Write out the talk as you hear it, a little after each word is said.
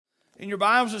in your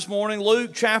Bibles this morning, Luke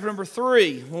chapter number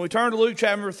 3. When we turn to Luke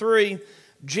chapter number 3,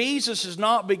 Jesus has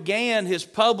not began his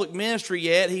public ministry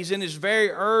yet. He's in his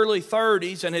very early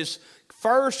 30s, and his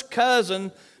first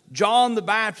cousin, John the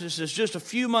Baptist, is just a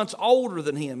few months older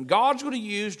than him. God's going to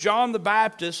use John the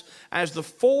Baptist as the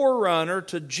forerunner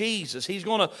to Jesus. He's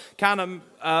going to kind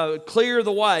of clear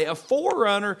the way. A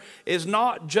forerunner is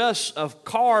not just a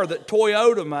car that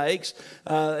Toyota makes.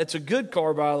 It's a good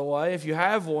car, by the way. If you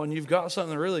have one, you've got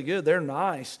something really good. They're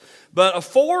nice. But a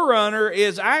forerunner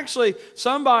is actually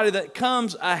somebody that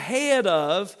comes ahead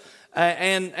of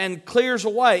and clears a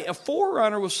way. A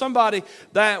forerunner was somebody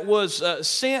that was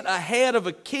sent ahead of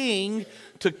a king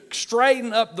to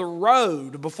straighten up the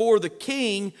road before the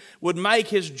king would make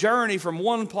his journey from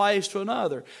one place to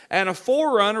another. And a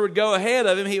forerunner would go ahead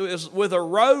of him. He was with a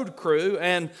road crew,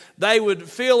 and they would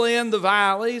fill in the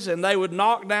valleys, and they would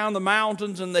knock down the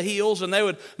mountains and the hills, and they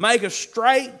would make a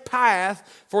straight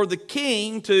path for the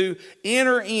king to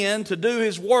enter in to do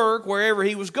his work wherever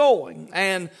he was going.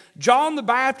 And John the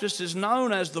Baptist is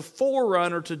known as the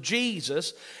forerunner to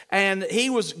Jesus, and he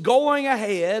was going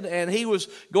ahead, and he was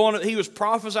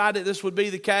prophesied that this would be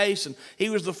the case, and he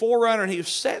was the forerunner, and he was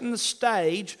setting the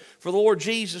stage for the Lord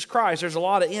Jesus Christ. There's a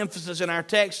lot of emphasis in our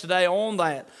text today on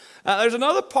that. There's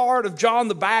another part of John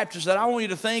the Baptist that I want you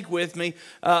to think with me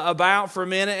about for a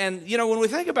minute. And, you know, when we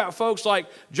think about folks like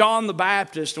John the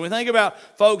Baptist, and we think about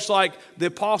folks like the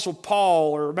Apostle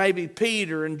Paul, or maybe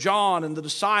Peter and John and the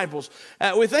disciples,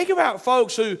 we think about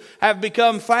folks who have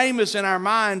become famous in our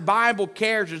mind, Bible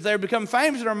characters. They've become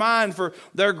famous in our mind for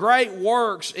their great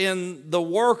works in the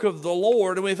work of the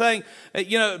Lord. And we think,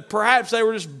 you know, perhaps they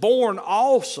were just born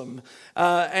awesome.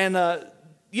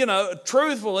 You know,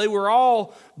 truthfully, we're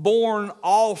all born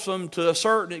awesome to a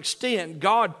certain extent.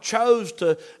 God chose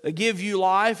to give you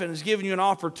life and has given you an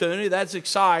opportunity. That's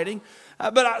exciting.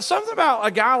 But something about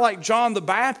a guy like John the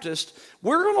Baptist,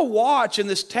 we're going to watch in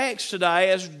this text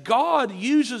today as God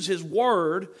uses his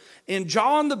word in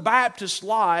John the Baptist's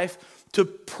life to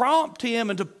prompt him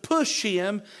and to push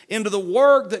him into the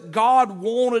work that God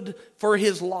wanted for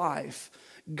his life.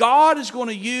 God is going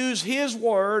to use his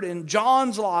word in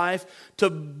John's life to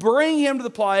bring him to the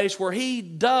place where he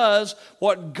does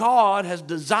what God has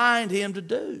designed him to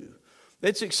do.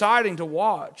 It's exciting to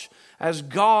watch as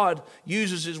God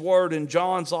uses his word in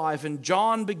John's life, and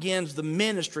John begins the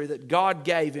ministry that God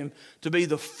gave him to be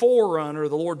the forerunner of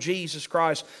the Lord Jesus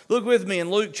Christ. Look with me in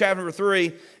Luke chapter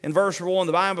 3 in verse 1.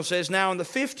 The Bible says, "Now in the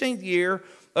 15th year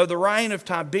of the reign of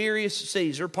Tiberius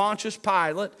Caesar, Pontius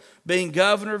Pilate being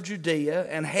governor of Judea,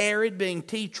 and Herod being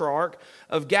tetrarch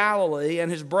of Galilee,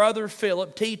 and his brother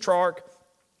Philip, tetrarch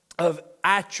of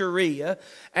Iturea,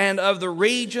 and of the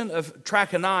region of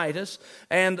Trachonitis,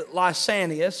 and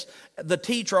Lysanias, the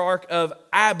tetrarch of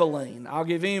Abilene." I'll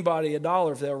give anybody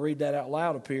 $1 if they'll read that out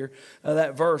loud up here.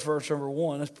 That verse number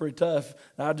 1. That's pretty tough.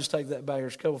 I'll just take that back.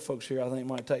 There's a couple of folks here I think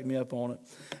might take me up on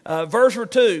it. Verse number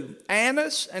 2.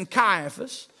 "Annas and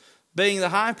Caiaphas, being the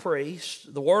high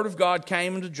priest, the word of God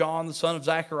came unto John, the son of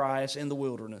Zacharias, in the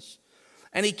wilderness.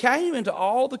 And he came into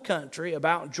all the country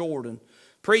about Jordan,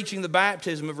 preaching the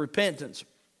baptism of repentance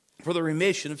for the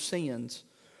remission of sins,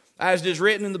 as it is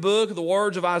written in the book of the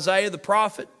words of Isaiah the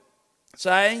prophet,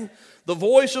 saying, the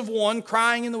voice of one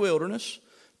crying in the wilderness,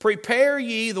 prepare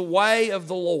ye the way of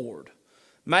the Lord,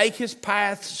 make his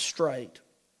paths straight.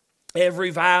 Every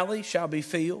valley shall be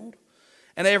filled,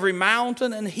 and every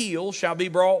mountain and hill shall be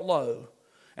brought low,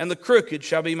 and the crooked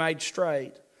shall be made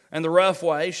straight, and the rough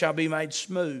way shall be made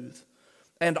smooth,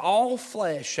 and all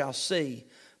flesh shall see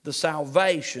the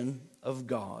salvation of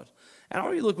God." And I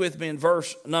want you to look with me in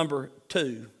verse number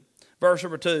 2. Verse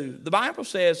number 2. The Bible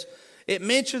says, it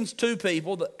mentions two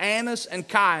people, Annas and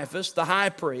Caiaphas, the high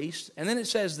priest. And then it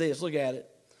says this, look at it.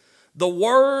 "The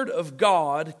word of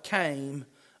God came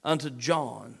unto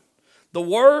John." The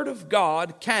word of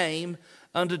God came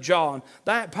unto John.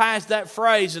 That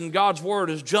phrase in God's word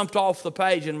has jumped off the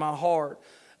page in my heart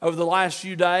over the last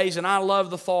few days, and I love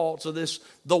the thoughts of this.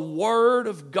 The word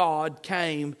of God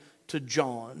came to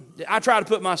John. I try to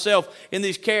put myself in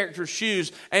these characters'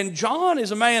 shoes, and John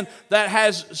is a man that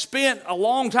has spent a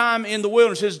long time in the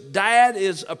wilderness. His dad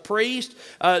is a priest.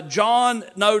 John,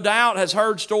 no doubt, has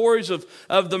heard stories of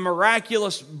the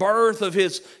miraculous birth of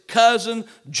his cousin,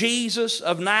 Jesus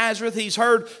of Nazareth. He's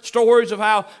heard stories of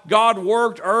how God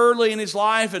worked early in his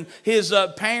life, and his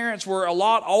parents were a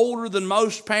lot older than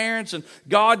most parents, and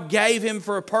God gave him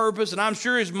for a purpose. And I'm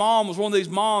sure his mom was one of these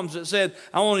moms that said,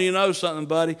 "I want you to know something,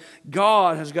 buddy.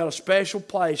 God has got a special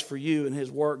place for you in His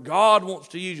work. God wants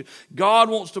to use you. God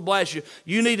wants to bless you.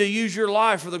 You need to use your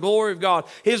life for the glory of God.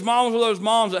 His moms were those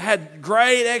moms that had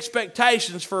great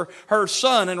expectations for her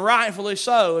son, and rightfully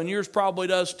so, and yours probably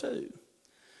does too.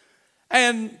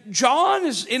 And John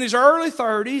is in his early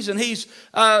 30s, and he's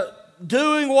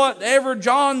doing whatever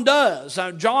John does.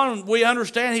 John, we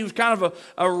understand, he was kind of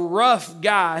a rough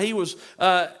guy. He was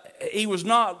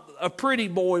not a pretty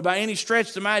boy by any stretch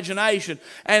of the imagination.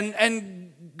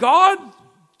 And God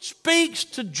speaks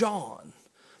to John.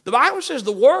 The Bible says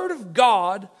the Word of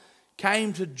God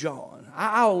came to John.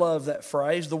 I love that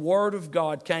phrase, the Word of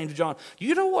God came to John.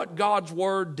 You know what God's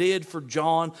Word did for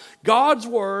John? God's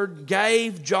Word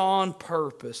gave John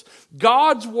purpose.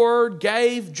 God's Word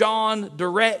gave John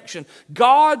direction.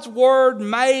 God's Word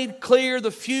made clear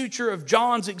the future of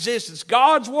John's existence.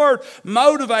 God's Word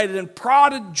motivated and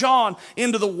prodded John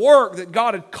into the work that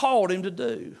God had called him to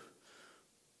do.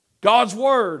 God's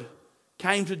Word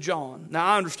came to John. Now,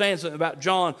 I understand something about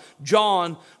John.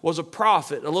 John was a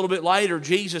prophet. A little bit later,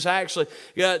 Jesus actually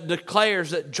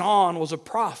declares that John was a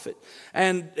prophet.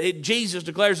 And Jesus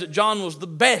declares that John was the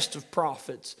best of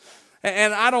prophets.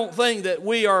 And I don't think that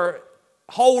we are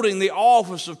holding the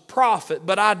office of prophet,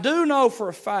 but I do know for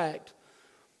a fact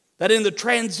that in the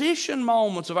transition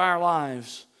moments of our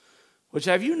lives, which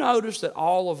have you noticed that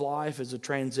all of life is a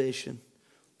transition?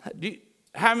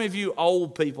 How many of you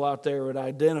old people out there would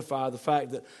identify the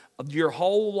fact that your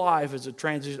whole life is a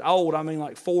transition? Old, I mean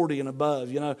like 40 and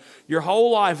above. You know, your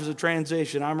whole life is a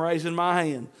transition. I'm raising my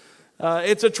hand.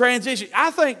 It's a transition.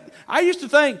 I used to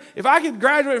think if I could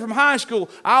graduate from high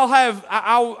school,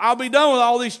 I'll be done with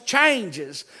all these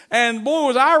changes. And boy,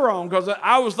 was I wrong, because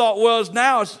I thought, well,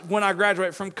 now it's when I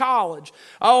graduate from college.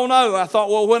 Oh no, I thought,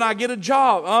 well, when I get a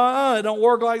job. It don't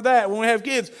work like that. When we have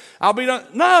kids, I'll be done.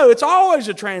 No, it's always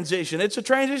a transition. It's a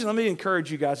transition. Let me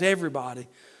encourage you guys, everybody.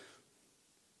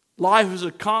 Life is a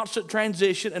constant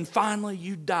transition, and finally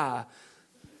you die.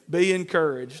 Be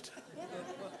encouraged.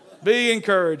 Be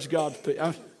encouraged, God's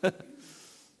people.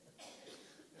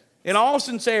 In all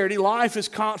sincerity, life is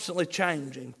constantly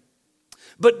changing.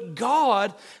 But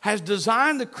God has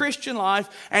designed the Christian life,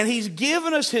 and He's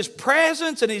given us His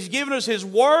presence, and He's given us His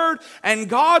Word, and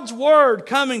God's Word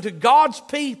coming to God's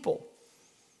people.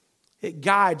 It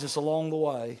guides us along the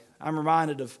way. I'm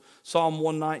reminded of Psalm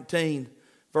 119,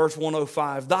 verse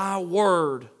 105. Thy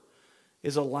Word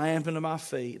is a lamp unto my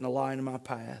feet and a light in my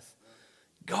path.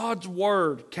 God's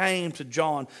Word came to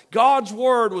John. God's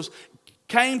Word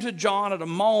came to John at a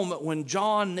moment when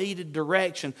John needed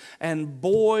direction. And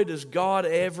boy, does God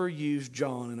ever use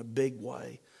John in a big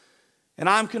way. And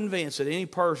I'm convinced that any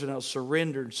person that will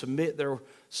surrender and submit their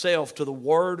self to the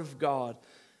Word of God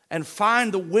and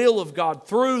find the will of God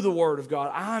through the Word of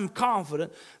God, I'm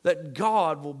confident that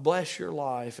God will bless your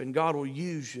life and God will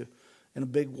use you in a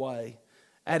big way.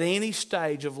 At any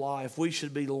stage of life, we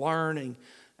should be learning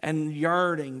and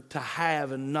yearning to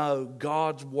have and know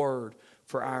God's Word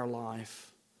for our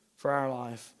life. For our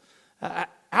life.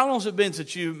 How long has it been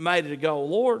since you made it a goal?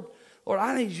 Lord,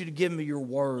 I need you to give me your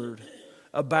Word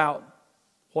about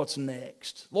what's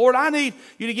next. Lord, I need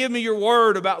you to give me your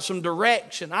Word about some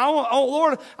direction.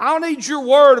 Lord, I need your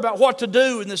Word about what to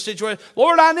do in this situation.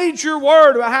 Lord, I need your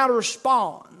Word about how to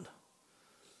respond.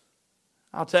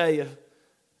 I'll tell you,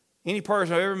 any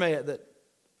person I've ever met that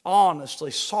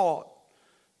honestly sought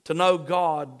to know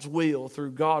God's will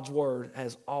through God's Word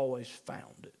has always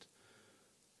found it.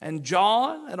 And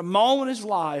John, at a moment in his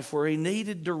life where he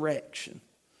needed direction,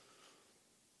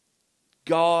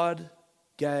 God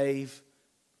gave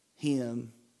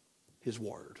him His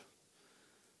Word.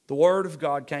 The Word of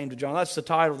God came to John. That's the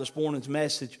title of this morning's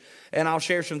message. And I'll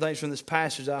share some things from this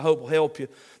passage that I hope will help you.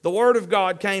 The Word of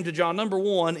God came to John, number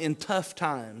one, in tough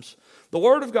times. The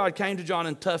Word of God came to John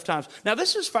in tough times. Now,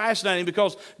 this is fascinating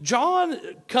because John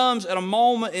comes at a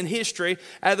moment in history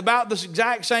at about this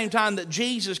exact same time that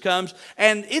Jesus comes,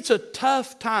 and it's a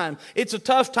tough time. It's a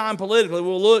tough time politically.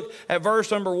 We'll look at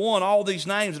verse number 1, all these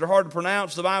names that are hard to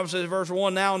pronounce. The Bible says, verse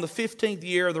 1, now in the 15th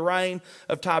year of the reign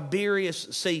of Tiberius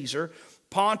Caesar,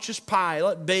 Pontius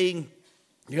Pilate being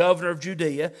governor of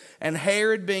Judea, and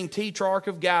Herod being tetrarch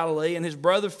of Galilee, and his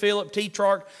brother Philip,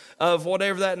 tetrarch of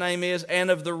whatever that name is,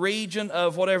 and of the region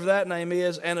of whatever that name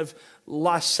is, and of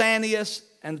Lysanias,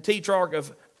 and the tetrarch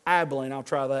of Abilene. I'll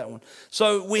try that one.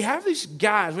 So we have these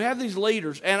guys, we have these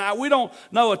leaders, and we don't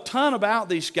know a ton about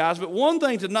these guys, but one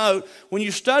thing to note, when you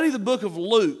study the book of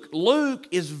Luke, Luke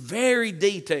is very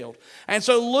detailed. And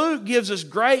so Luke gives us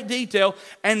great detail,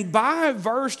 and by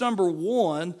verse number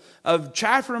 1 of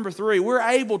chapter number 3, we're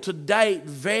able to date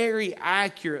very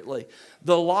accurately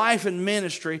the life and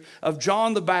ministry of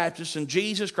John the Baptist and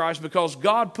Jesus Christ, because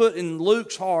God put in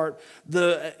Luke's heart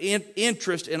the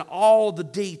interest in all the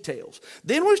details.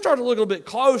 Then we start to look a little bit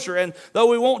closer, and though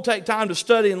we won't take time to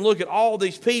study and look at all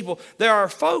these people, there are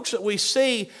folks that we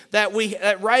see that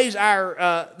raise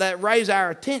our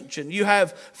attention. You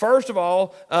have, first of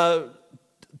all,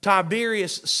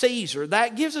 Tiberius Caesar.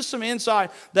 That gives us some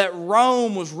insight that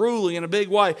Rome was ruling in a big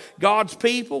way. God's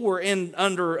people were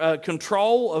under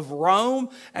control of Rome,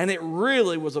 and it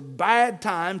really was a bad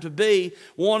time to be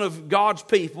one of God's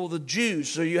people, the Jews.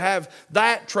 So you have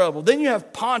that trouble. Then you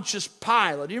have Pontius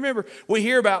Pilate. You remember, we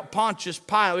hear about Pontius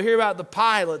Pilate. We hear about the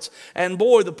Pilates, and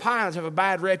boy, the Pilates have a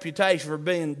bad reputation for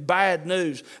being bad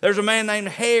news. There's a man named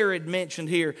Herod mentioned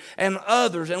here, and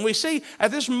others. And we see at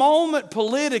this moment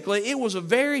politically, it was a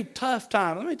very tough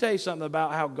time. Let me tell you something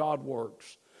about how God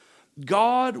works.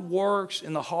 God works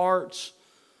in the hearts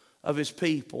of His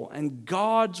people, and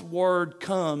God's word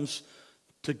comes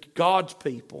to God's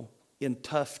people in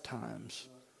tough times.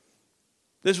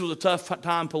 This was a tough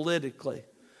time politically.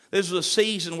 This was a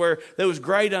season where there was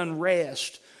great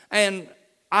unrest, and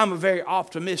I'm a very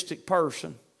optimistic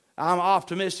person. I'm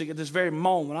optimistic at this very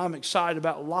moment. I'm excited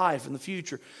about life and the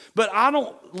future. But I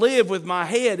don't live with my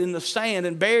head in the sand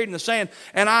and buried in the sand.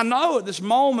 And I know at this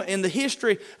moment in the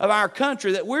history of our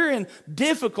country that we're in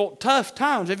difficult, tough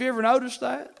times. Have you ever noticed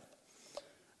that?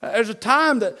 There's a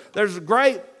time that there's a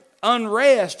great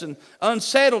unrest and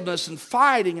unsettledness and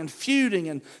fighting and feuding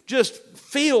and just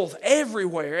filth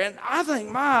everywhere. And I think,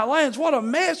 my lands, what a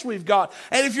mess we've got.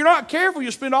 And if you're not careful,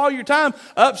 you'll spend all your time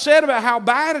upset about how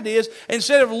bad it is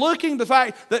instead of looking at the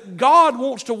fact that God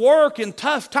wants to work in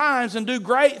tough times and do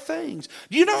great things.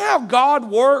 Do you know how God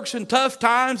works in tough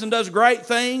times and does great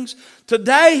things?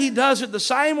 Today He does it the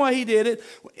same way He did it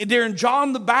during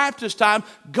John the Baptist's time.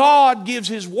 God gives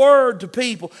His word to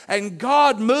people, and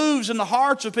God moves in the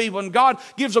hearts of people, and God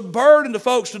gives a burden to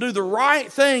folks to do the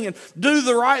right thing and do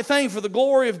the right thing for the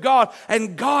glory of God,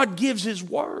 and God gives His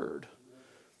word.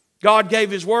 God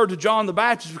gave His word to John the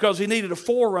Baptist because He needed a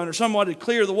forerunner, someone to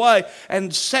clear the way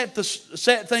and set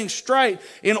things straight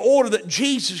in order that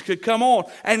Jesus could come on.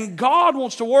 And God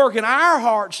wants to work in our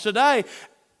hearts today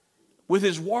with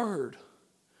His word.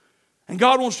 And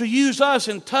God wants to use us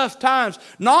in tough times,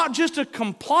 not just to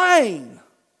complain,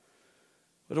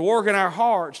 but to work in our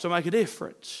hearts to make a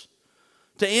difference,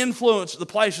 to influence the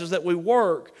places that we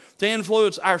work, to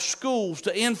influence our schools,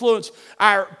 to influence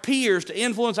our peers, to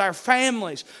influence our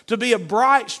families, to be a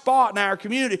bright spot in our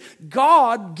community.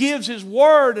 God gives His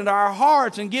word into our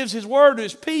hearts and gives His word to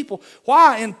His people.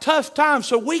 Why? In tough times,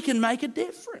 so we can make a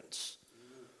difference.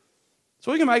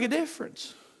 So we can make a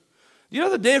difference. Do you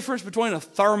know the difference between a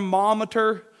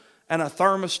thermometer and a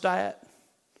thermostat?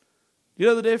 Do you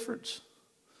know the difference?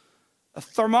 A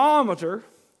thermometer,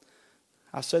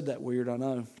 I said that weird, I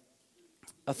know.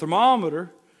 A thermometer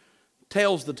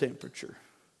tells the temperature.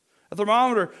 A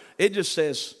thermometer, it just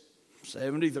says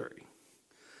 73.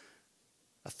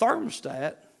 A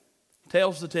thermostat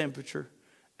tells the temperature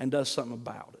and does something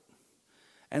about it.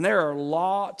 And there are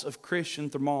lots of Christian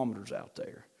thermometers out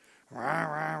there.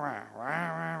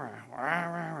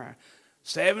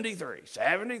 73,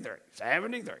 73,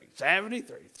 73,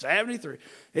 73, 73.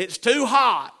 It's too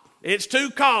hot. It's too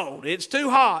cold. It's too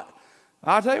hot.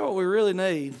 I'll tell you what we really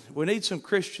need. We need some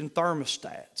Christian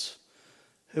thermostats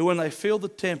who, when they feel the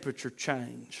temperature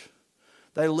change,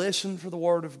 they listen for the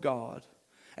Word of God.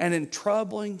 And in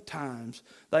troubling times,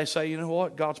 they say, you know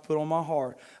what? God's put on my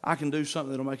heart. I can do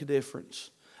something that'll make a difference.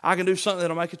 I can do something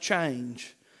that'll make a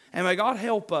change. And may God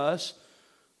help us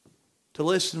to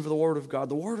listen for the Word of God.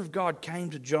 The Word of God came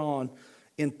to John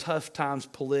in tough times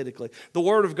politically. The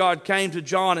Word of God came to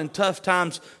John in tough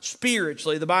times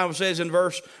spiritually. The Bible says in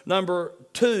verse number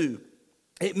 2,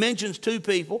 it mentions two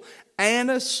people,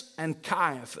 Annas and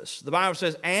Caiaphas. The Bible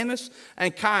says Annas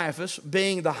and Caiaphas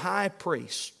being the high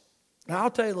priests. Now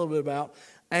I'll tell you a little bit about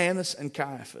Annas and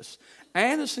Caiaphas.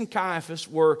 Annas and Caiaphas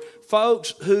were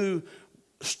folks who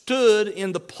stood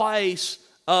in the place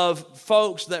of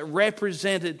folks that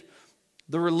represented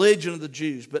the religion of the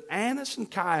Jews. But Annas and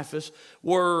Caiaphas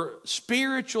were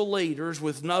spiritual leaders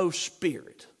with no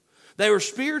spirit. They were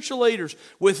spiritual leaders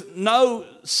with no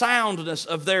soundness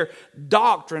of their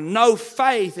doctrine, no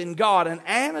faith in God. And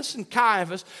Annas and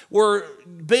Caiaphas were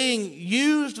being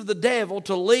used of the devil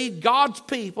to lead God's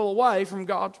people away from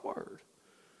God's word.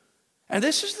 And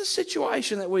this is the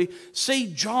situation that we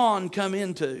see John come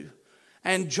into.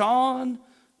 And John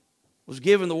was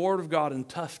given the word of God in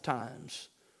tough times.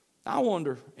 I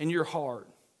wonder, in your heart,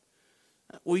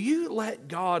 will you let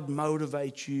God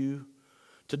motivate you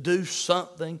to do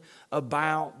something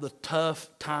about the tough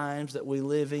times that we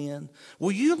live in?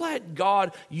 Will you let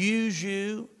God use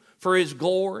you for His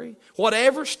glory?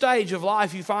 Whatever stage of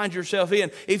life you find yourself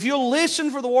in, if you'll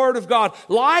listen for the Word of God,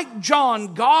 like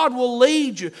John, God will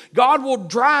lead you. God will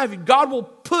drive you. God will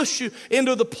push you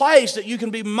into the place that you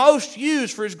can be most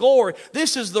used for His glory.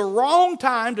 This is the wrong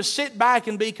time to sit back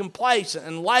and be complacent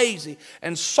and lazy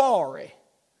and sorry.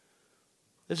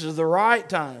 This is the right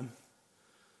time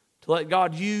to let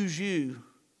God use you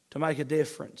to make a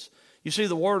difference. You see,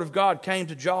 the Word of God came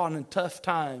to John in tough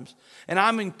times. And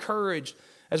I'm encouraged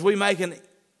as we make an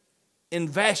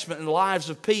investment in the lives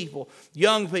of people,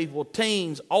 young people,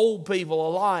 teens, old people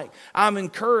alike. I'm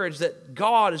encouraged that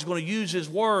God is going to use His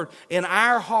Word in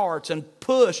our hearts and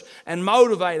push and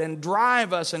motivate and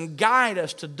drive us and guide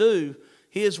us to do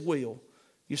His will.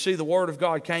 You see, the Word of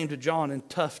God came to John in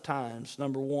tough times,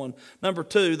 number one. Number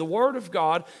two, the Word of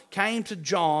God came to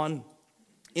John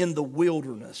in the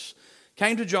wilderness.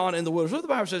 Came to John in the wilderness. What the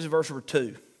Bible says in verse number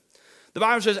 2. The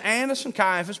Bible says, Annas and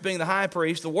Caiaphas, being the high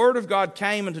priest, the Word of God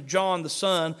came unto John, the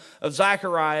son of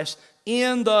Zacharias,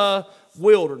 in the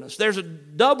wilderness. There's a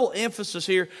double emphasis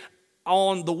here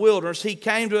on the wilderness. He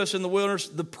came to us in the wilderness.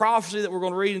 The prophecy that we're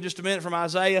going to read in just a minute from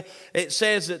Isaiah, it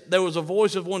says that there was a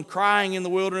voice of one crying in the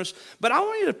wilderness. But I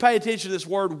want you to pay attention to this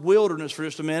word wilderness for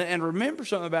just a minute and remember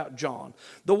something about John.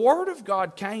 The Word of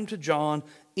God came to John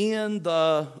in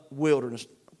the wilderness.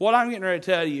 What I'm getting ready to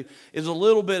tell you is a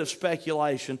little bit of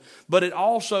speculation, but it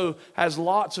also has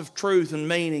lots of truth and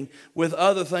meaning with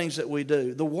other things that we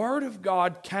do. The Word of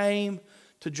God came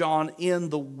to John in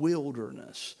the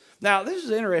wilderness. Now, this is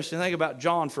interesting to think about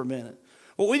John for a minute.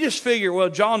 Well, we just figure, well,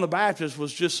 John the Baptist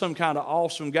was just some kind of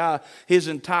awesome guy his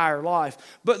entire life.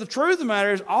 But the truth of the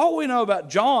matter is, all we know about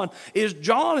John is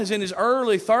in his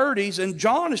early 30s, and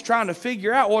John is trying to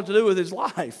figure out what to do with his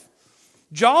life.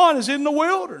 John is in the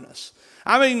wilderness.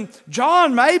 I mean,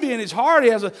 John, maybe in his heart, he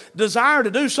has a desire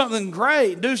to do something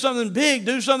great, do something big,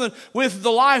 do something with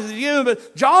the life of the human.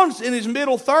 But John's in his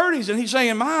middle 30s, and he's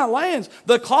saying, my lands,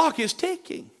 the clock is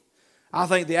ticking. I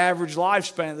think the average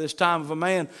lifespan at this time of a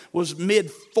man was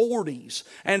mid-40s.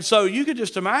 And so you could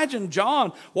just imagine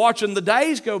John watching the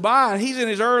days go by, and he's in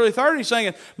his early 30s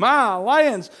saying, my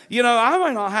lands, I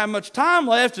may not have much time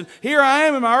left, and here I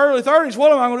am in my early 30s.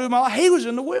 What am I going to do with my life? He was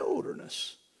in the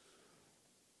wilderness.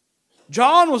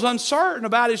 John was uncertain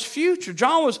about his future.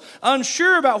 John was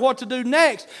unsure about what to do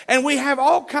next. And we have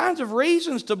all kinds of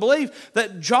reasons to believe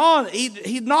that John,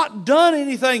 he'd not done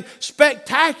anything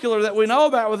spectacular that we know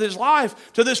about with his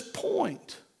life to this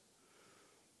point.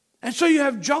 And so you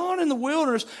have John in the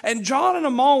wilderness and John in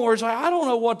a moment where he's like, I don't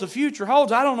know what the future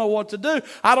holds. I don't know what to do.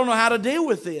 I don't know how to deal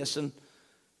with this. And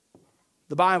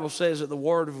the Bible says that the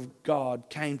Word of God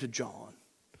came to John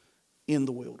in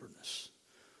the wilderness.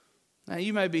 Now,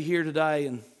 you may be here today,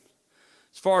 and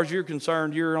as far as you're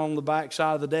concerned, you're on the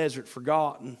backside of the desert,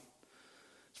 forgotten.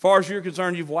 As far as you're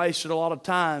concerned, you've wasted a lot of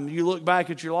time. You look back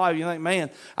at your life, you think, man,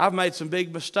 I've made some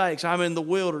big mistakes. I'm in the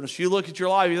wilderness. You look at your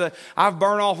life, you think, I've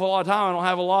burned off a lot of time. I don't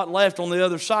have a lot left on the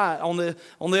other side, on the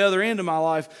other end of my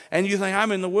life. And you think,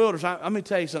 I'm in the wilderness. Let me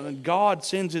tell you something. God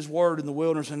sends His Word in the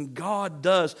wilderness, and God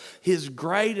does His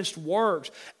greatest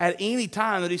works at any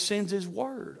time that He sends His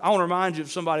Word. I want to remind you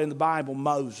of somebody in the Bible,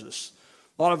 Moses.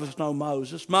 A lot of us know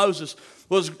Moses. Moses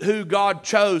was who God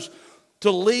chose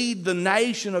to lead the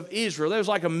nation of Israel. There was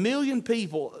like 1 million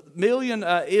people,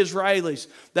 Israelis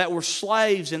that were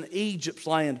slaves in Egypt's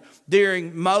land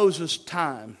during Moses'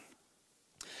 time.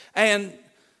 And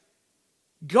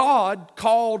God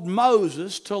called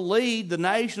Moses to lead the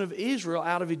nation of Israel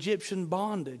out of Egyptian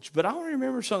bondage. But I want to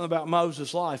remember something about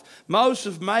Moses' life.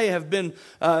 Moses may have been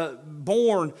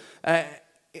born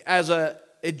as an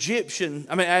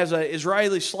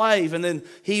Israeli slave, and then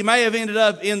he may have ended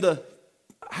up in the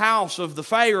house of the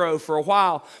Pharaoh for a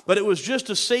while, but it was just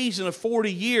a season of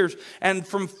 40 years. And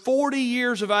from 40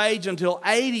 years of age until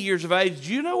 80 years of age,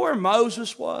 do you know where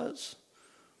Moses was?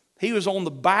 He was on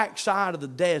the backside of the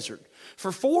desert.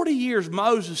 For 40 years,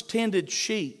 Moses tended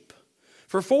sheep.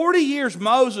 For 40 years,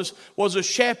 Moses was a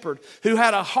shepherd who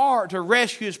had a heart to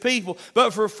rescue his people.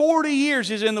 But for 40 years,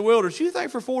 he's in the wilderness. Do you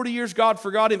think for 40 years God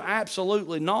forgot him?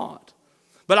 Absolutely not.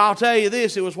 But I'll tell you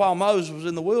this, it was while Moses was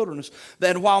in the wilderness,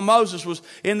 that while Moses was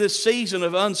in this season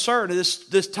of uncertainty,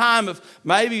 this time of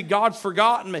maybe God's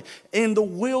forgotten me, in the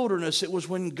wilderness, it was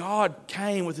when God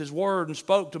came with His Word and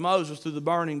spoke to Moses through the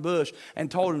burning bush and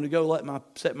told him to go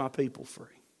set my people free.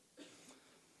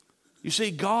 You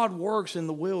see, God works in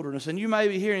the wilderness, and you may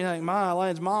be hearing and think,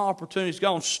 my opportunity's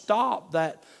gone. Stop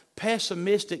that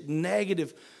pessimistic,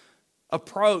 negative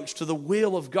approach to the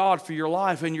will of God for your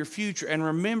life and your future. And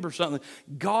remember something,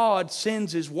 God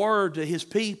sends His word to His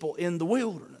people in the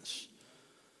wilderness.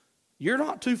 You're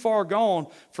not too far gone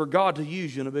for God to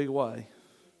use you in a big way.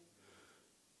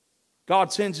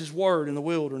 God sends His word in the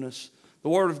wilderness. The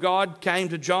Word of God came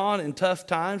to John in tough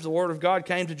times. The Word of God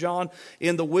came to John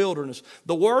in the wilderness.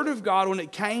 The Word of God, when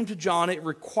it came to John, it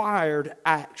required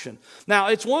action. Now,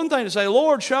 it's one thing to say,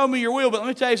 Lord, show me your will, but let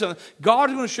me tell you something. God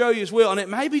is going to show you His will, and it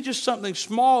may be just something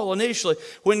small initially.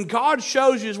 When God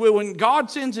shows you His will, when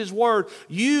God sends His Word,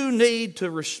 you need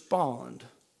to respond.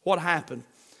 What happened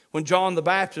when John the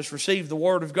Baptist received the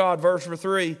Word of God? Verse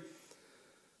 3,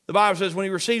 the Bible says, when he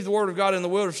received the Word of God in the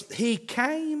wilderness, he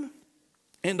came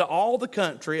into all the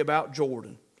country about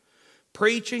Jordan,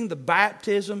 preaching the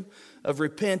baptism of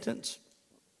repentance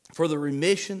for the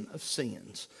remission of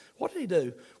sins. What did he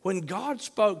do? When God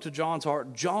spoke to John's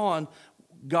heart, John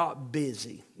got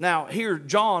busy. Now, here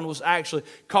John was actually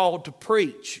called to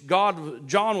preach.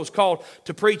 John was called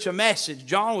to preach a message.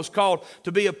 John was called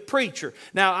to be a preacher.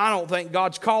 Now, I don't think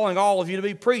God's calling all of you to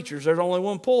be preachers. There's only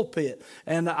one pulpit,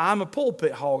 and I'm a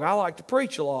pulpit hog. I like to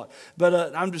preach a lot,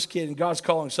 but I'm just kidding. God's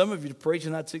calling some of you to preach,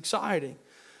 and that's exciting.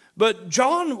 But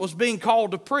John was being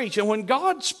called to preach. And when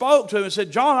God spoke to him and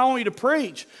said, John, I want you to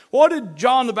preach, what did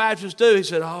John the Baptist do? He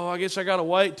said, I guess I got to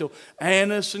wait till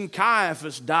Annas and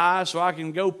Caiaphas die so I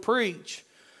can go preach.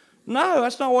 No,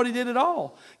 that's not what he did at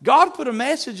all. God put a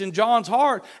message in John's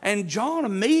heart, and John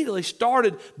immediately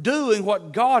started doing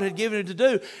what God had given him to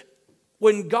do.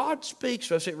 When God speaks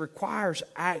to us, it requires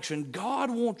action.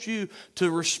 God wants you to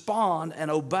respond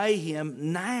and obey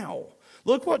Him now.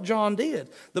 Look what John did.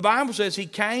 The Bible says he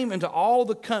came into all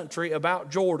the country about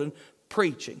Jordan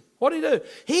preaching. What did he do?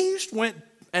 He just went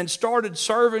and started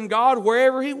serving God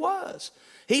wherever he was.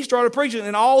 He started preaching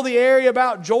in all the area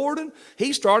about Jordan.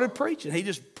 He started preaching. He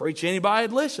just preached anybody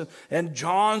would listen. And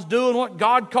John's doing what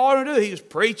God called him to do. He was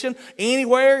preaching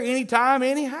anywhere, anytime,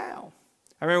 anyhow.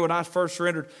 I remember when I first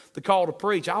surrendered the call to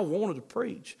preach, I wanted to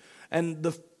preach. And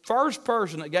the first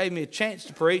person that gave me a chance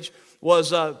to preach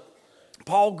was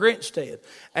Paul Grinstead.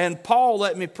 And Paul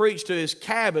let me preach to his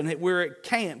cabin. We were at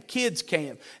camp, kids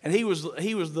camp, and he was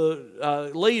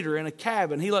the leader in a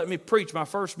cabin. He let me preach my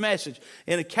first message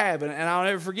in a cabin, and I'll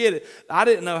never forget it. I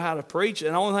didn't know how to preach,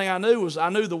 and the only thing I knew was I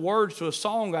knew the words to a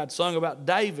song I'd sung about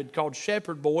David called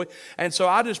Shepherd Boy, and so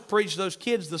I just preached those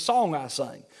kids the song I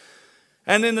sang.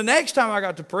 And then the next time I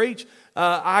got to preach,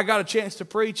 I got a chance to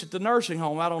preach at the nursing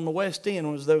home out on the West End.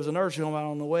 There was a nursing home out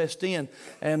on the West End,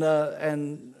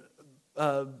 and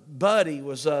Buddy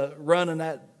was running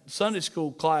that Sunday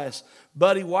school class.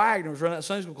 Buddy Wagner was running that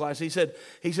Sunday school class. He said,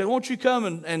 won't you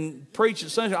come and preach at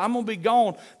Sunday school? I'm going to be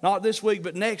gone, not this week,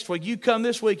 but next week. You come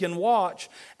this week and watch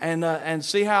and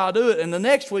see how I do it. And the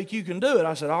next week you can do it.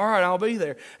 I said, all right, I'll be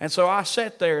there. And so I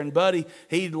sat there, and Buddy,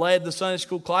 he led the Sunday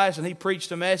school class, and he preached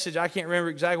a message. I can't remember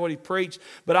exactly what he preached,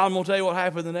 but I'm going to tell you what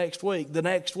happened the next week. The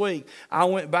next week, I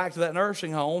went back to that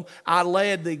nursing home. I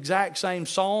led the exact same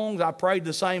songs. I prayed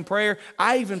the same prayer.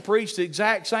 I even preached the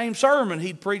exact same sermon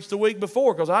he'd preached the week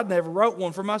before, because I'd never wrote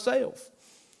one for myself.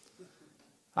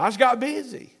 I just got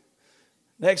busy.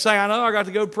 Next thing I know, I got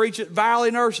to go preach at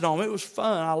Valley Nursing Home. It was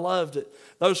fun. I loved it.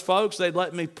 Those folks, they'd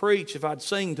let me preach if I'd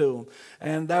sing to them.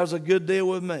 And that was a good deal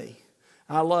with me.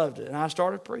 I loved it. And I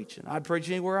started preaching. I'd preach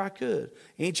anywhere I could,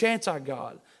 any chance I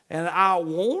got. And I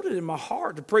wanted in my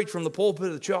heart to preach from the pulpit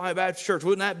of the Chilhowee Baptist Church.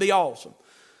 Wouldn't that be awesome?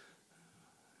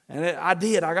 And I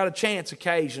did. I got a chance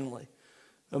occasionally.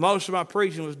 But most of my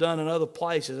preaching was done in other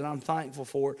places, and I'm thankful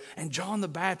for it. And John the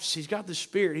Baptist, he's got this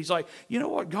spirit. He's like, you know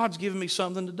what? God's given me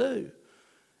something to do.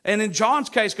 And in John's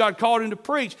case, God called him to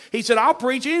preach. He said, I'll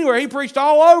preach anywhere. He preached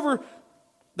all over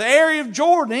the area of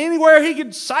Jordan. Anywhere he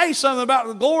could say something about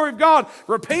the glory of God,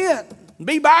 repent, and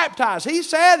be baptized. He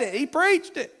said it. He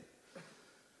preached it.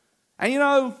 And you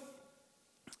know,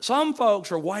 some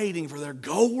folks are waiting for their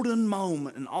golden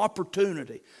moment and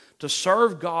opportunity to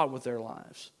serve God with their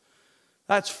lives.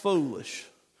 That's foolish.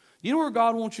 You know where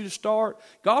God wants you to start?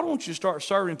 God wants you to start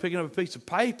serving, picking up a piece of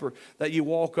paper that you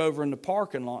walk over in the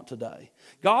parking lot today.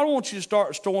 God wants you to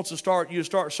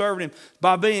start serving Him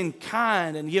by being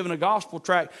kind and giving a gospel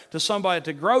tract to somebody at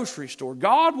the grocery store.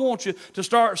 God wants you to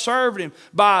start serving Him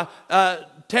by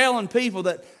telling people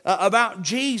that about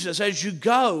Jesus as you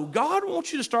go. God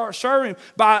wants you to start serving Him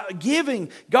by giving.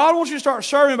 God wants you to start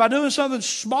serving Him by doing something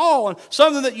small and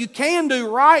something that you can do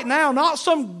right now, not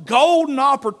some golden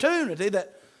opportunity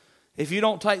that, if you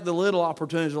don't take the little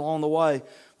opportunities along the way,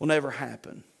 will never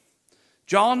happen.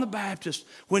 John the Baptist,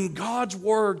 when God's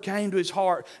word came to his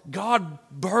heart, God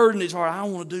burdened his heart. I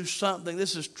want to do something.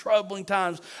 This is troubling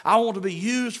times. I want to be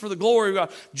used for the glory of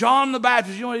God. John the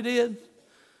Baptist, you know what he did?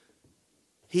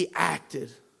 He acted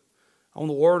on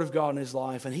the word of God in his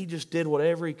life, and he just did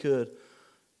whatever he could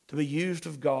to be used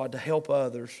of God to help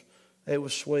others. It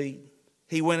was sweet.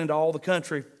 He went into all the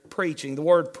country preaching. The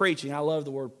word preaching, I love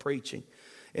the word preaching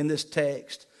in this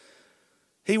text.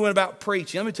 He went about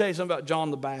preaching. Let me tell you something about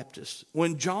John the Baptist.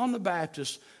 When John the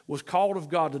Baptist was called of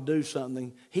God to do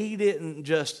something, he didn't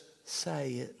just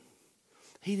say it.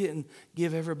 He didn't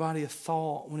give everybody a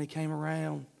thought when he came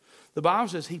around. The Bible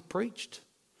says he preached.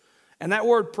 And that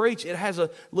word preach, it has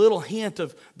a little hint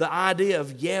of the idea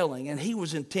of yelling. And he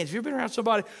was intense. Have you ever been around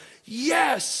somebody?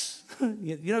 Yes!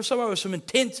 You know, somebody with some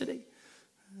intensity.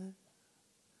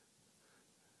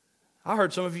 I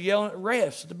heard some of you yelling at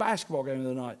refs at the basketball game the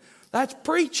other night. That's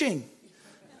preaching.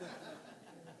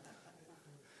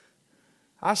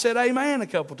 I said amen a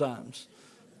couple times.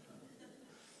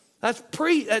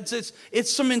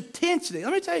 It's some intensity.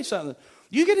 Let me tell you something.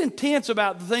 You get intense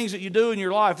about the things that you do in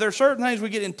your life. There are certain things we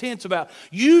get intense about.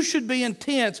 You should be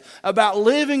intense about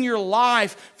living your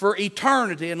life for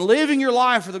eternity and living your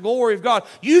life for the glory of God.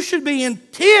 You should be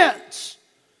intense.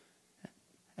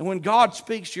 And when God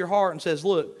speaks to your heart and says,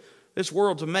 look, this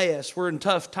world's a mess. We're in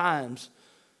tough times.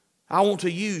 I want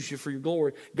to use you for your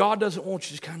glory. God doesn't want you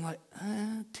to just kind of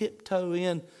like tiptoe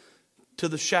in to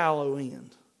the shallow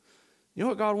end. You know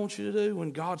what God wants you to do?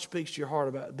 When God speaks to your heart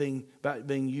about being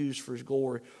used for His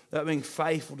glory, about being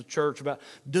faithful to church, about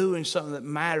doing something that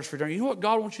matters for eternity. You know what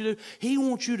God wants you to do? He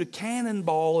wants you to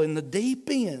cannonball in the deep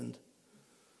end.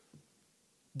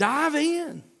 Dive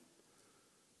in.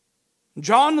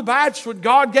 John the Baptist, when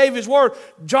God gave His word,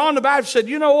 John the Baptist said,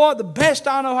 you know what? The best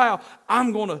I know how,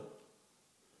 I'm going to.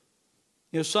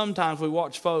 You know, sometimes we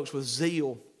watch folks with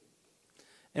zeal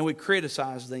and we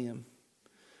criticize them.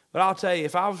 But I'll tell you,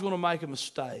 if I was going to make a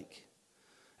mistake,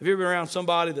 have you ever been around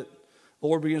somebody that the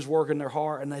Lord begins working their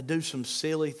heart and they do some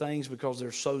silly things because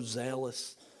they're so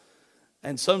zealous?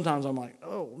 And sometimes I'm like,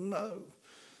 oh no.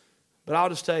 But I'll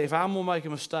just tell you, if I'm going to make a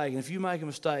mistake, and if you make a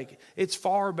mistake, it's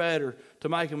far better to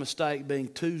make a mistake being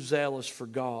too zealous for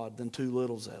God than too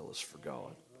little zealous for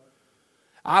God.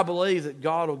 I believe that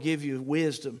God will give you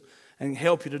wisdom and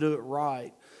help you to do it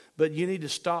right. But you need to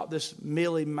stop this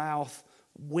mealy-mouth,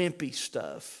 wimpy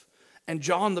stuff. And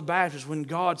John the Baptist, when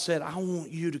God said, I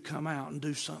want you to come out and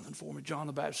do something for me, John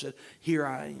the Baptist said, here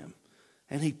I am.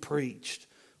 And he preached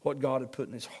what God had put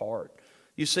in his heart.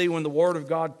 You see, when the Word of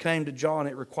God came to John,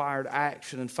 it required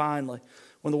action. And finally,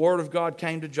 when the Word of God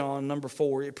came to John, number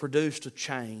 4, it produced a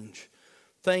change.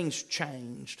 Things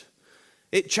changed.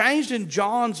 It changed in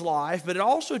John's life, but it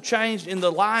also changed in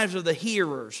the lives of the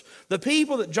hearers. The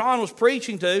people that John was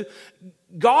preaching to,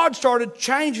 God started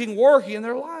changing, working in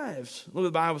their lives. Look what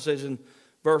the Bible says in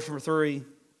verse number 3.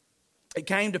 It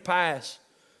came to pass,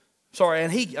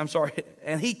 and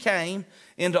he came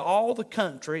into all the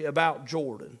country about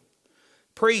Jordan,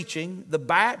 preaching the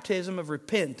baptism of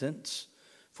repentance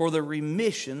for the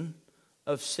remission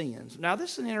of sins. Now,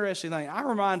 this is an interesting thing. I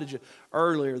reminded you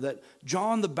earlier that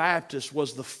John the Baptist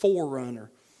was the forerunner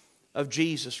of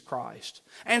Jesus Christ.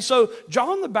 And so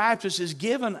John the Baptist is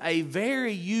given a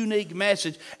very unique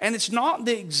message, and it's not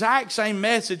the exact same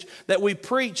message that we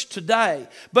preach today.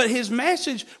 But his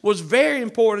message was very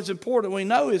important. It's important we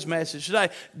know his message today.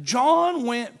 John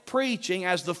went preaching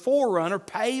as the forerunner,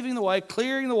 paving the way,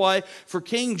 clearing the way for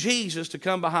King Jesus to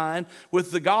come behind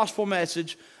with the gospel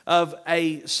message of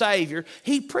a Savior.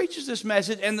 He preaches this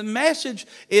message, and the message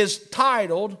is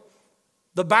titled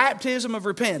The Baptism of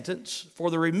Repentance for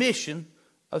the Remission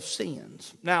of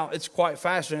Sins. Now, it's quite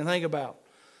fascinating to think about.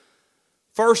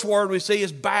 First word we see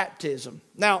is baptism.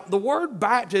 Now, the word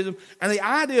baptism and the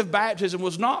idea of baptism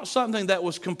was not something that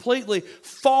was completely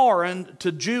foreign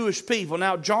to Jewish people.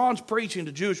 Now, John's preaching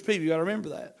to Jewish people. You've got to remember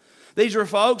that. These are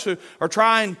folks who are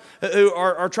trying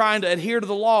to adhere to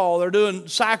the law. They're doing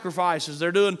sacrifices.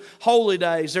 They're doing holy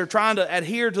days. They're trying to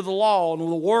adhere to the law and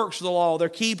the works of the law. They're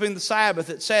keeping the Sabbath,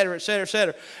 etc., etc.,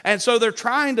 etc. And so they're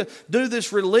trying to do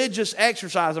this religious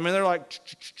exercise. I mean, they're like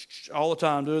all the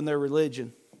time doing their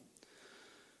religion,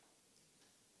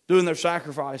 doing their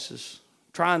sacrifices,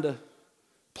 trying to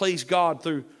please God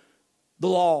through the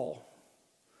law.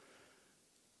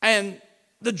 And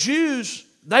the Jews,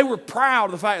 they were proud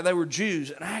of the fact that they were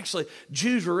Jews. And actually,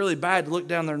 Jews were really bad to look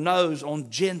down their nose on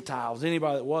Gentiles,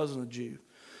 anybody that wasn't a Jew.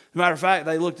 As a matter of fact,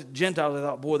 they looked at Gentiles and they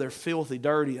thought, boy, they're filthy,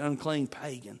 dirty, unclean,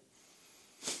 pagan.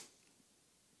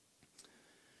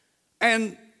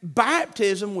 And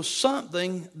baptism was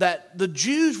something that the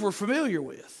Jews were familiar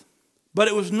with. But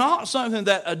it was not something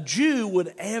that a Jew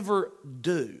would ever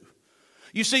do.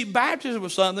 You see, baptism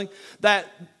was something that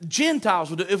Gentiles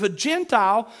would do. If a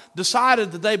Gentile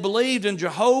decided that they believed in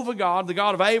Jehovah God, the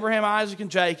God of Abraham, Isaac,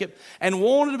 and Jacob, and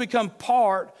wanted to become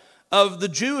part of the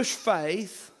Jewish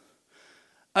faith,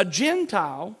 a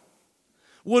Gentile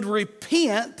would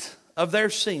repent of their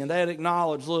sin. They had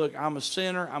acknowledged, look, I'm a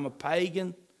sinner, I'm a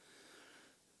pagan,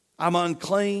 I'm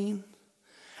unclean.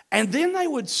 And then they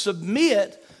would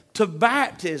submit to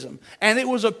baptism. And it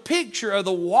was a picture of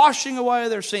the washing away of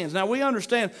their sins. Now we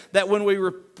understand that when we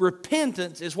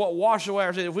repentance is what washes away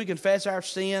our sin. If we confess our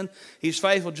sin, He's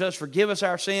faithful, just forgive us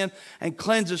our sin and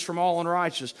cleanse us from all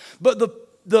unrighteousness. But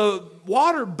the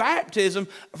water baptism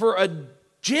for a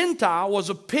Gentile was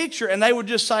a picture, and they would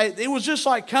just say, it was just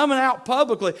like coming out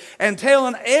publicly and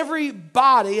telling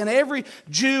everybody and every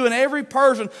Jew and every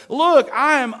person, look,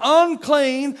 I am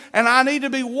unclean and I need to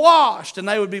be washed. And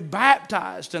they would be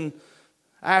baptized and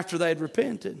after they'd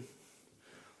repented.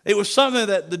 It was something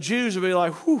that the Jews would be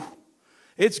like, whew,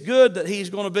 it's good that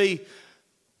he's going to be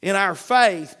in our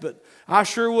faith, but I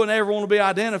sure wouldn't ever want to be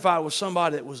identified with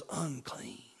somebody that was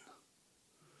unclean.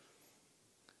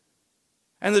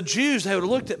 And the Jews, they would have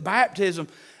looked at baptism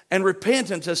and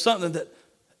repentance as something that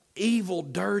evil,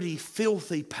 dirty,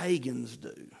 filthy pagans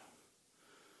do.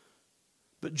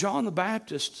 But John the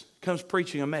Baptist comes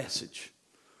preaching a message.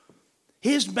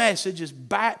 His message is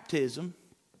baptism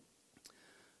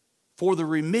for the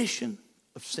remission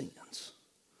of sins.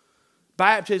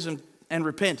 Baptism and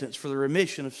repentance for the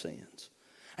remission of sins.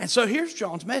 And so here's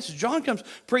John's message. John comes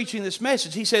preaching this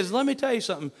message. He says, let me tell you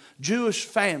something, Jewish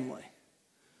family.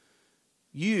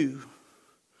 You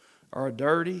are a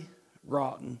dirty,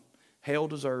 rotten,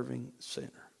 hell-deserving sinner.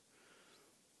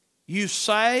 You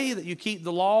say that you keep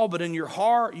the law, but in your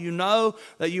heart you know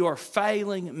that you are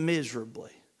failing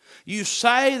miserably. You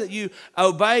say that you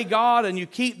obey God and you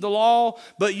keep the law,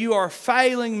 but you are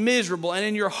failing miserable. And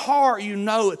in your heart you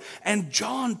know it. And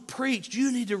John preached,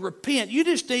 you need to repent. You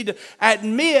just need to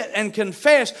admit and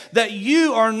confess that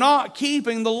you are not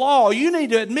keeping the law. You need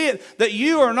to admit that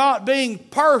you are not being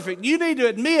perfect. You need to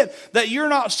admit that you're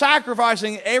not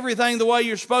sacrificing everything the way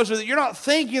you're supposed to, that you're not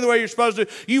thinking the way you're supposed to.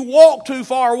 You walked too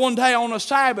far one day on a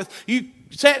Sabbath. You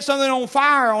set something on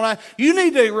fire on that. You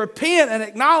need to repent and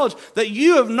acknowledge that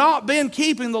you have not been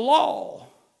keeping the law.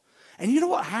 And you know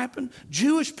what happened?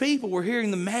 Jewish people were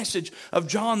hearing the message of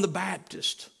John the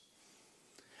Baptist.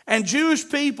 And Jewish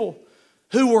people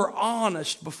who were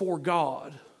honest before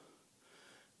God,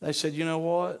 they said, you know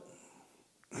what?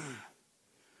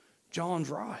 John's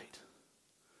right.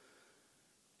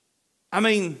 I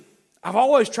mean, I've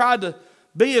always tried to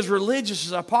be as religious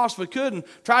as I possibly could and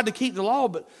tried to keep the law,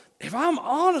 but if I'm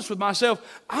honest with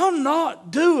myself, I'm not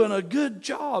doing a good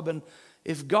job. And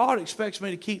if God expects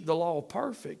me to keep the law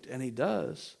perfect, and He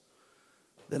does,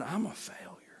 then I'm a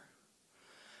failure.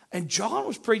 And John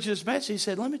was preaching this message. He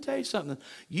said, let me tell you something.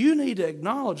 You need to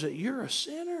acknowledge that you're a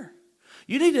sinner.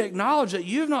 You need to acknowledge that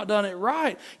you've not done it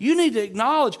right. You need to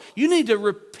acknowledge, you need to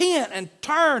repent and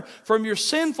turn from your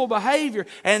sinful behavior.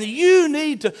 And you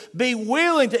need to be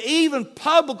willing to even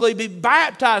publicly be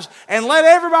baptized and let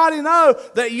everybody know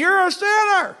that you're a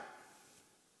sinner.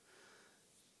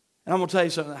 And I'm going to tell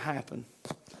you something that happened.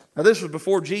 Now this was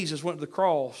before Jesus went to the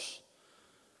cross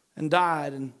and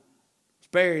died and was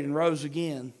buried and rose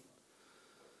again.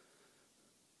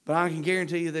 But I can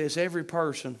guarantee you this, every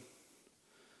person,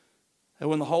 and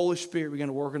when the Holy Spirit began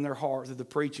to work in their heart through the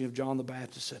preaching of John the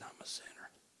Baptist, said, I'm a sinner.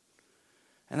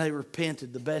 And they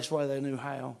repented the best way they knew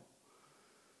how.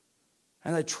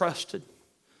 And they trusted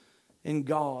in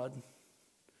God.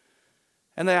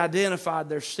 And they identified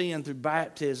their sin through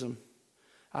baptism.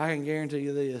 I can guarantee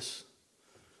you this.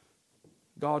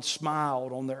 God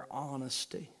smiled on their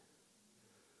honesty.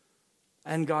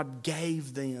 And God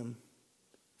gave them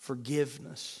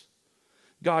forgiveness.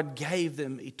 God gave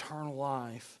them eternal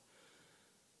life.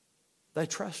 They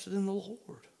trusted in the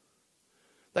Lord.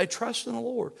 They trusted in the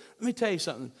Lord. Let me tell you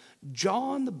something.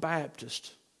 John the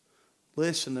Baptist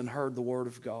listened and heard the word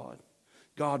of God.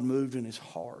 God moved in his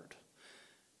heart.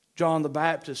 John the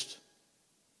Baptist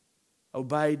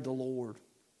obeyed the Lord,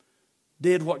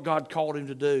 did what God called him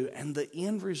to do, and the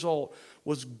end result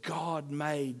was God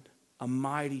made a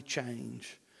mighty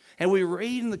change. And we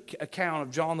read in the account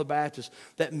of John the Baptist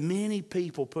that many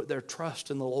people put their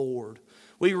trust in the Lord.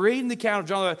 We read in the account of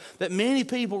John the Baptist that many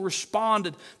people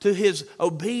responded to his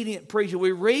obedient preaching.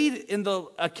 We read in the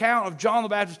account of John the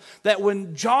Baptist that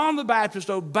when John the Baptist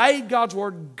obeyed God's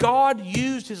word, God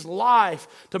used his life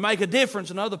to make a difference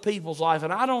in other people's life.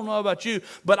 And I don't know about you,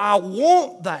 but I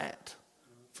want that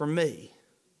for me.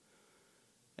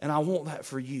 And I want that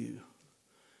for you.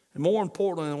 And more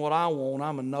importantly than what I want,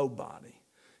 I'm a nobody.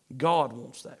 God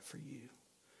wants that for you.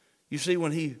 You see,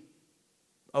 when he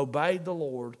obeyed the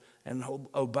Lord and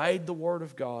obeyed the Word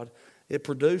of God, it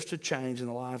produced a change in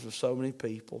the lives of so many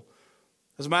people.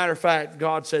 As a matter of fact,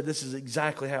 God said this is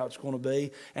exactly how it's going to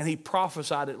be. And he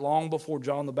prophesied it long before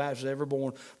John the Baptist was ever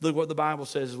born. Look what the Bible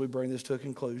says as we bring this to a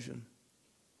conclusion.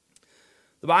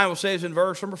 The Bible says in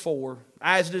verse number 4,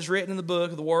 as it is written in the book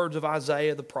of the words of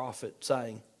Isaiah the prophet,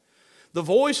 saying, the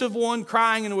voice of one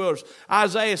crying in the wilderness.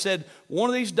 Isaiah said, one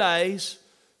of these days,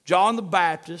 John the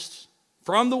Baptist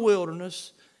from the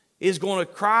wilderness is going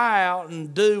to cry out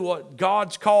and do what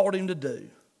God's called him to do.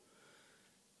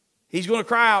 He's going to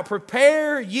cry out,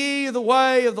 prepare ye the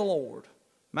way of the Lord.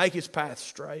 Make his path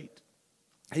straight.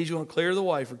 He's going to clear the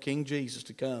way for King Jesus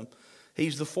to come.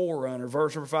 He's the forerunner.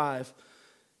 Verse number 5.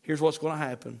 Here's what's going to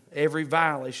happen. Every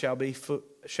valley shall be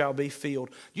filled.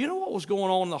 Do you know what was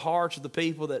going on in the hearts of the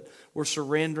people that were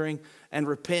surrendering and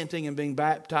repenting and being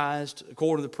baptized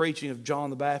according to the preaching of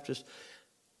John the Baptist?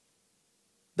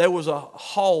 There was a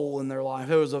hole in their life.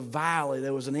 There was a valley.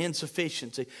 There was an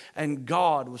insufficiency. And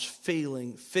God was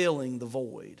filling the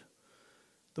void.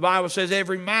 The Bible says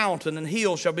every mountain and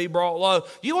hill shall be brought low.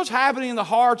 You know what's happening in the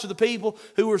hearts of the people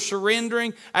who were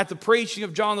surrendering at the preaching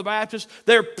of John the Baptist?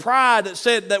 Their pride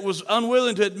that was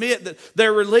unwilling to admit that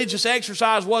their religious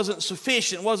exercise wasn't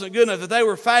sufficient, wasn't good enough, that they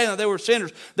were failing, that they were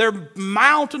sinners. Their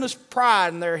mountainous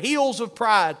pride and their hills of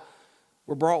pride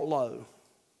were brought low.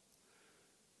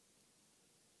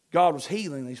 God was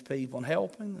healing these people and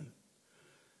helping them.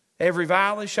 Every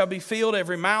valley shall be filled,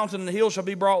 every mountain and hill shall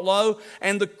be brought low,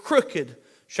 and the crooked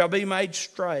shall be made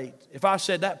straight. If I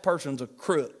said that person's a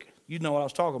crook, you'd know what I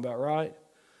was talking about, right?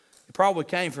 It probably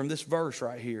came from this verse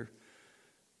right here.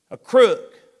 A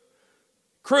crook.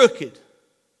 Crooked.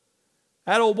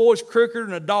 That old boy's crookeder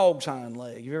than a dog's hind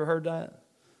leg. You ever heard that?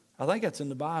 I think that's in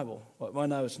the Bible. Well,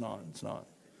 no, it's not. It's not.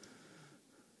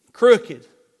 Crooked.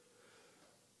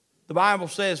 The Bible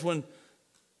says when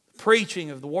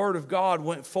preaching of the Word of God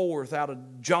went forth out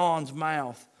of John's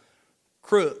mouth,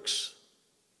 crooks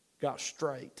got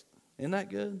straight. Isn't that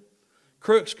good?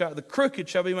 The crooked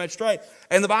shall be made straight.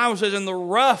 And the Bible says, and the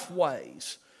rough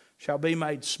ways shall be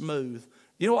made smooth.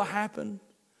 You know what happened?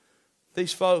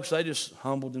 These folks, they just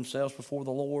humbled themselves before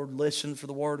the Lord, listened for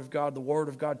the Word of God. The Word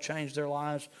of God changed their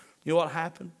lives. You know what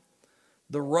happened?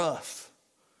 The rough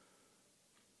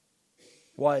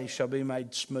ways shall be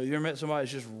made smooth. You ever met somebody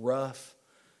that's just rough?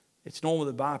 It's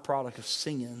normally the byproduct of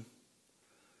sin.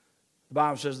 The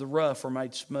Bible says the rough are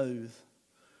made smooth.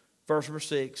 Verse number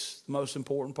 6, the most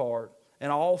important part.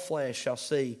 And all flesh shall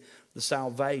see the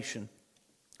salvation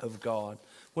of God.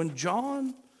 When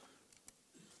John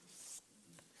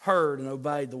heard and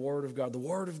obeyed the Word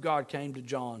of God came to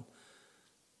John.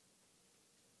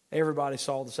 Everybody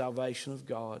saw the salvation of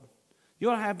God. You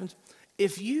know what happens?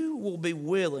 If you will be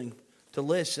willing to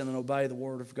listen and obey the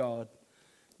Word of God,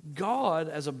 God,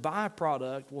 as a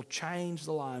byproduct, will change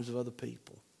the lives of other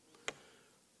people.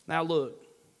 Now look,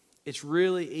 it's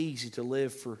really easy to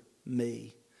live for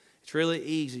me. It's really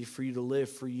easy for you to live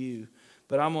for you.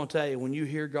 But I'm going to tell you, when you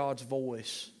hear God's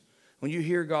voice, when you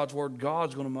hear God's Word,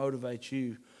 God's going to motivate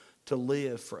you to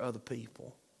live for other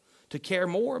people. To care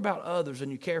more about others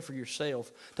than you care for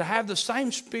yourself. To have the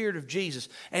same spirit of Jesus.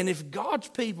 And if God's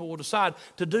people will decide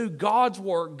to do God's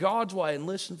work, God's way, and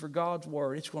listen for God's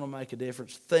Word, it's going to make a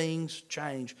difference. Things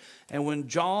change. And when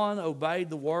John obeyed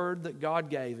the Word that God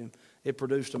gave him, it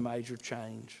produced a major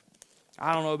change.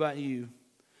 I don't know about you,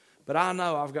 but I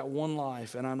know I've got one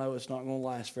life, and I know it's not going to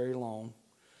last very long.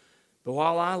 But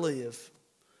while I live,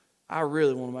 I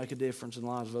really want to make a difference in the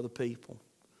lives of other people.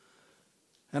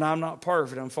 And I'm not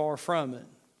perfect. I'm far from it.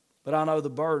 But I know the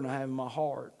burden I have in my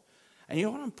heart. And you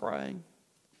know what I'm praying?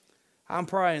 I'm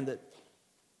praying that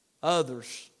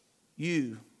others,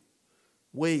 we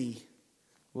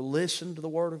will listen to the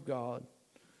Word of God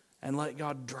and let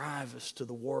God drive us to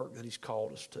the work that He's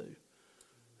called us to.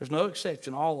 There's no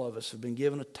exception. All of us have been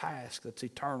given a task that's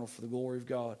eternal for the glory of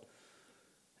God.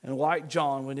 And like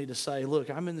John, we need to say, look,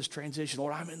 I'm in this transition.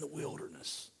 Lord, I'm in the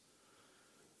wilderness.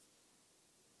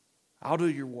 I'll do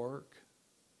your work.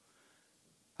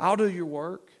 I'll do your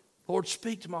work. Lord,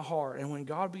 speak to my heart. And when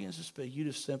God begins to speak, you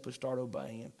just simply start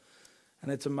obeying Him.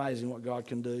 And it's amazing what God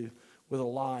can do with a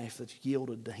life that's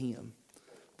yielded to Him.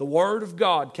 The Word of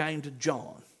God came to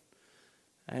John.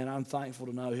 And I'm thankful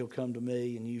to know He'll come to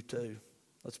me and you too.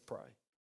 Let's pray.